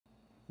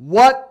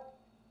What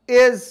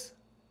is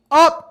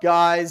up,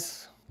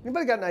 guys?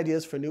 Anybody got any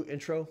ideas for a new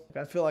intro?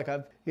 I feel like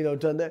I've,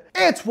 done that.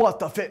 It's what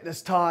the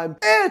fitness time.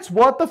 It's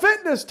what the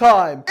fitness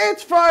time.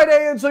 It's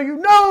Friday, and so you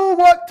know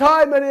what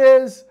time it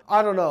is.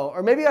 I don't know.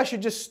 Or maybe I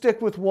should just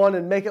stick with one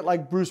and make it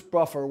like Bruce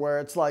Buffer,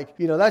 where it's like,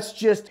 that's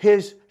just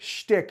his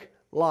shtick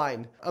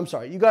line. I'm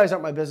sorry, you guys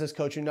aren't my business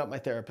coach, you're not my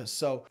therapist.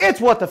 So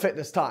it's what the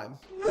fitness time.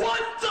 What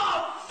the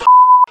f?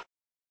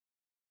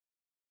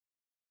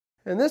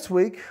 And this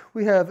week,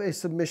 we have a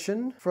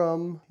submission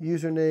from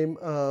username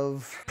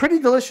of Pretty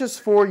Delicious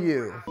For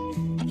You.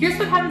 Here's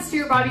what happens to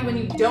your body when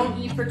you don't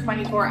eat for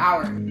 24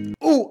 hours.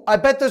 Ooh, I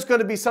bet there's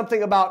gonna be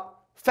something about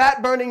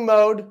fat burning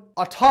mode,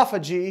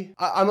 autophagy.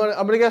 I'm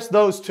gonna guess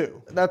those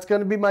two. That's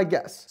gonna be my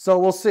guess. So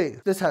we'll see.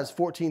 This has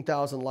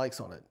 14,000 likes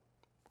on it.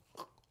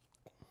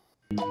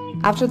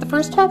 After the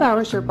first 12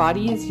 hours, your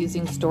body is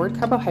using stored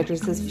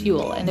carbohydrates as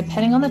fuel, and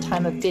depending on the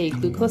time of day,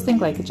 glucose and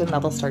glycogen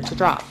levels start to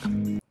drop.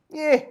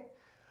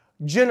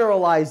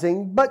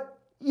 Generalizing, but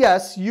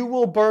yes, you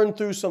will burn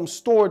through some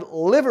stored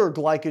liver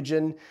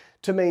glycogen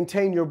to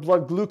maintain your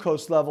blood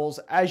glucose levels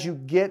as you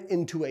get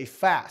into a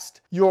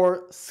fast.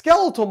 Your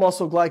skeletal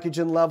muscle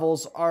glycogen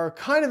levels are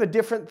kind of a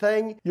different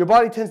thing. Your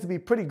body tends to be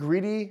pretty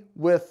greedy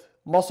with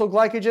muscle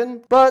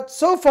glycogen, but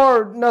so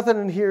far nothing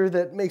in here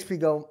that makes me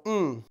go,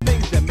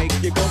 Things that make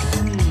you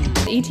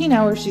go, 18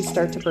 hours, you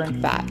start to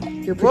burn fat.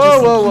 You're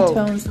producing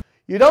ketones.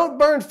 You don't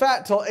burn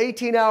fat till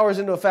 18 hours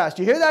into a fast.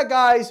 You hear that,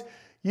 guys?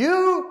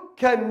 You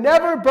can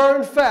never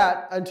burn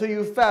fat until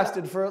you've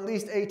fasted for at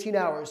least 18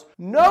 hours.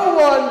 No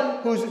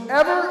one who's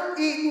ever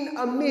eaten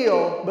a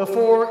meal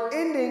before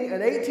ending an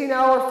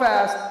 18-hour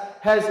fast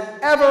has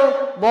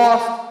ever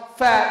lost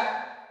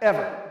fat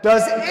ever.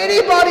 Does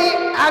anybody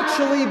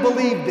actually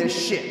believe this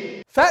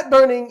shit? Fat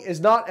burning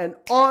is not an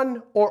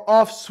on or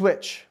off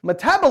switch.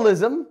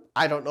 Metabolism,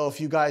 I don't know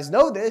if you guys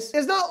know this,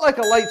 is not like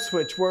a light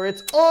switch where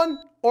it's on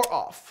or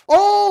off.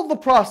 All the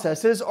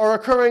processes are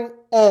occurring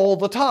all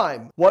the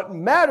time. What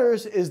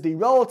matters is the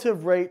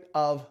relative rate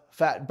of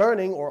fat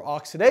burning or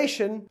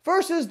oxidation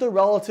versus the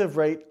relative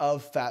rate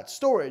of fat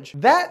storage.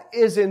 That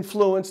is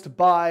influenced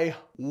by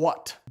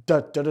what?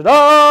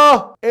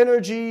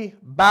 Energy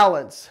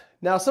balance.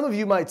 Now, some of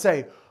you might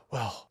say,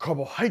 well,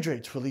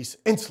 carbohydrates release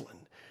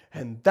insulin,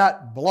 and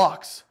that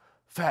blocks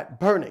fat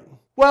burning.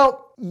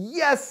 Well,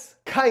 yes,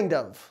 kind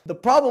of. The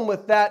problem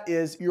with that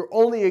is you're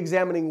only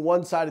examining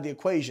one side of the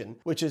equation,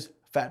 which is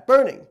fat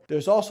burning.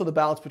 There's also the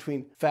balance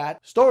between fat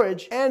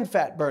storage and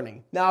fat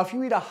burning. Now, if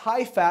you eat a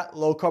high-fat,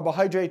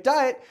 low-carbohydrate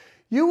diet,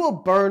 you will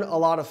burn a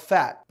lot of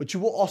fat, but you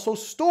will also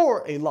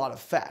store a lot of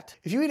fat.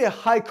 If you eat a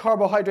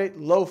high-carbohydrate,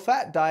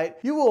 low-fat diet,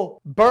 you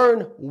will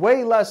burn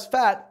way less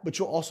fat, but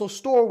you'll also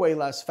store way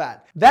less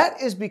fat.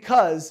 That is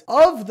because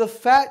of the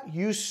fat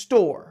you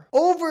store,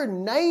 over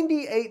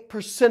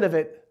 98% of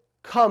it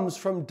comes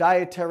from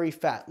dietary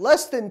fat.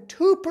 Less than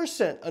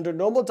 2% under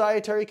normal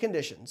dietary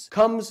conditions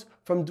comes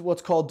from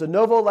what's called de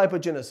novo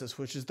lipogenesis,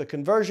 which is the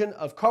conversion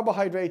of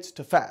carbohydrates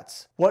to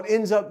fats. What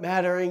ends up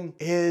mattering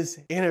is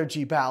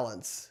energy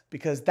balance,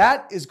 because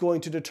that is going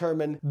to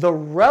determine the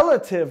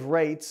relative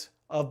rates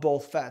of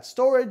both fat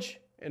storage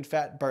and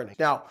fat burning.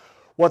 Now,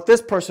 what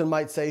this person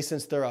might say,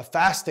 since they're a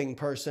fasting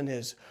person,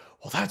 is,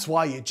 well, that's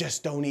why you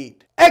just don't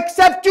eat.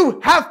 Except you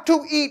have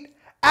to eat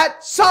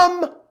at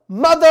some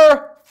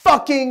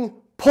motherfucking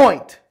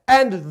point.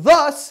 And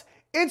thus,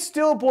 it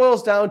still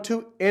boils down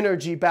to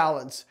energy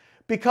balance.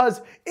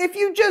 Because if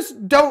you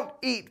just don't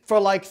eat for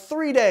like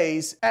 3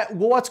 days,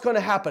 what's going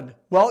to happen?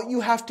 Well, you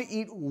have to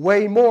eat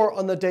way more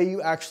on the day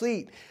you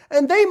actually eat.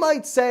 And they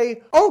might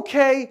say,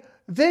 okay,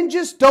 then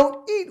just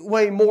don't eat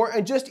way more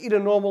and just eat a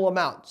normal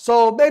amount.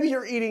 So maybe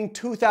you're eating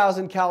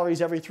 2,000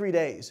 calories every 3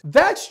 days.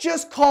 That's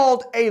just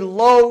called a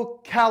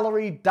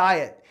low-calorie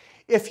diet.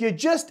 If you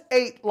just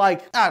ate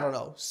like,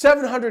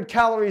 700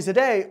 calories a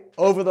day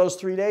over those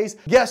 3 days,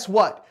 guess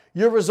what?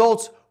 Your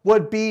results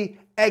would be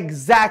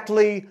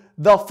exactly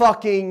the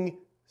fucking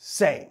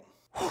same.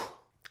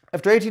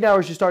 After 18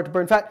 hours, you start to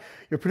burn fat,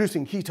 you're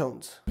producing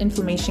ketones.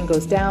 Inflammation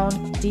goes down,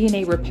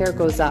 DNA repair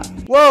goes up.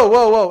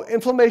 Whoa.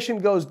 Inflammation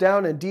goes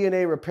down and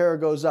DNA repair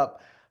goes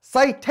up.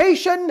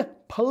 Citation,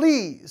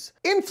 please.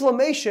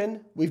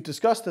 Inflammation, we've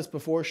discussed this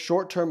before,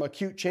 short-term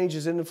acute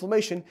changes in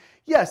inflammation.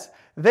 Yes,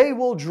 they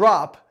will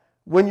drop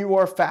when you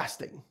are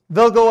fasting.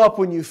 They'll go up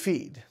when you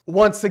feed.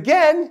 Once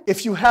again,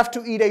 if you have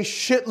to eat a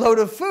shitload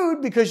of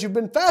food because you've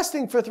been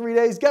fasting for 3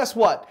 days, guess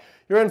what?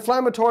 Your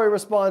inflammatory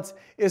response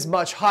is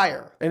much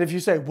higher. And if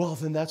you say, well,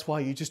 then that's why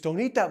you just don't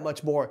eat that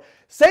much more.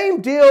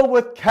 Same deal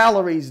with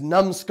calories,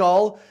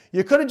 numbskull.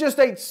 You could have just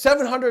ate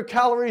 700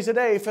 calories a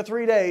day for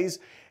 3 days,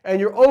 and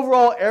your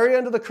overall area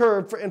under the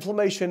curve for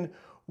inflammation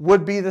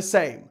would be the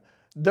same.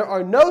 There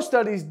are no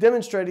studies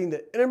demonstrating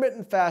that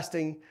intermittent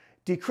fasting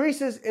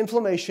decreases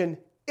inflammation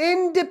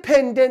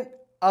independent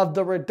of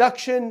the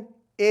reduction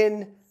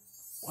in,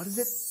 what is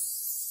it?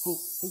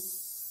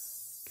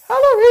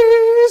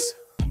 Calories.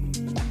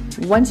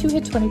 Once you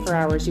hit 24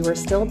 hours, you are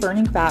still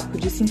burning fat,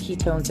 producing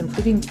ketones,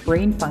 improving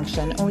brain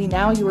function, only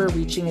now you are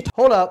reaching a...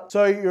 Hold up,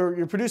 so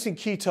you're producing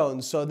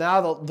ketones, so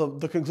now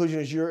the conclusion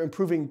is you're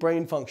improving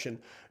brain function.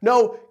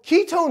 No,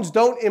 ketones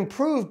don't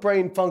improve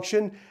brain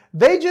function,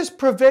 they just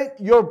prevent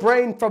your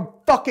brain from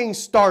fucking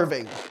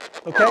starving,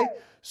 okay?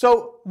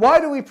 So why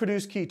do we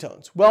produce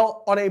ketones?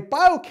 Well, on a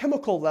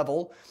biochemical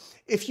level,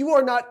 if you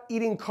are not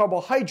eating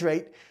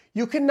carbohydrate,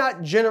 you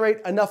cannot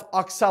generate enough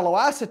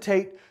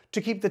oxaloacetate to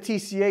keep the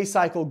TCA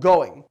cycle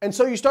going. And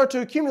so you start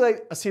to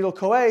accumulate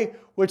acetyl-CoA,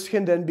 which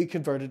can then be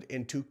converted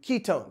into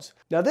ketones.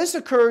 Now this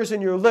occurs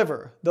in your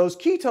liver. Those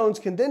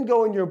ketones can then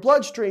go in your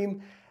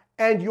bloodstream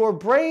and your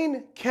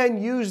brain can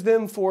use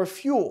them for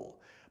fuel.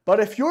 But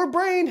if your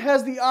brain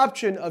has the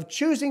option of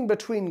choosing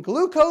between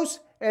glucose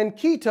and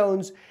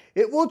ketones,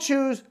 it will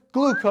choose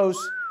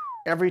glucose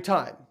every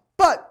time.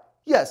 But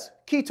yes,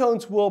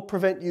 ketones will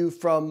prevent you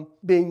from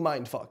being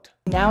mind-fucked.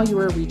 Now you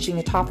are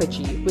reaching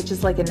autophagy, which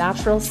is like a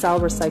natural cell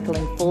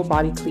recycling full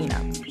body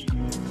cleanup.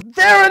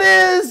 There it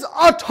is!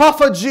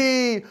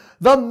 Autophagy!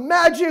 The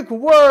magic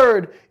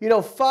word! You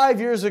know, 5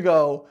 years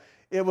ago,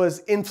 it was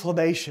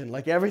inflammation.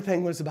 Like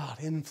everything was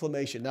about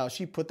inflammation. Now,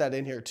 she put that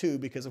in here too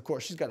because, of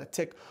course, she's got to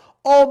tick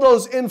all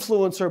those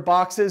influencer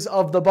boxes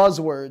of the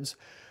buzzwords.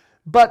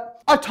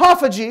 But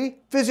autophagy,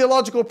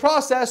 physiological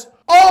process,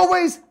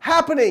 always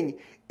happening.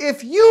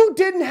 If you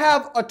didn't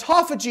have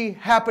autophagy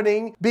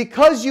happening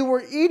because you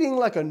were eating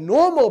like a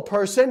normal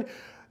person,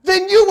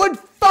 then you would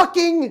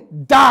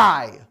fucking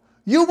die.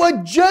 You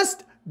would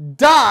just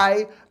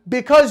die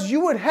because you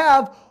would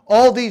have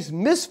all these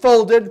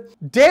misfolded,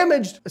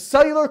 damaged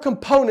cellular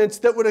components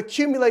that would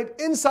accumulate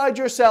inside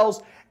your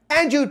cells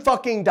and you'd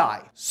fucking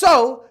die.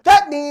 So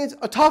that means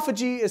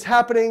autophagy is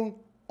happening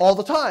all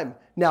the time.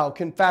 Now,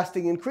 can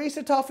fasting increase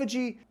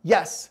autophagy?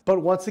 Yes.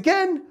 But once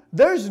again,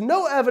 there's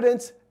no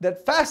evidence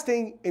that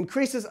fasting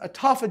increases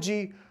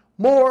autophagy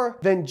more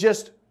than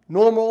just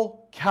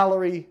normal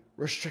calorie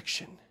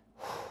restriction.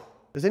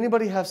 Does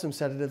anybody have some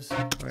sedatives? All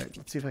right,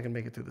 let's see if I can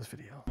make it through this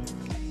video.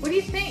 What do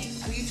you think?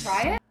 Will you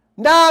try it?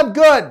 Nah, I'm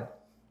good.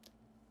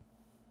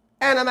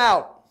 And I'm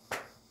out.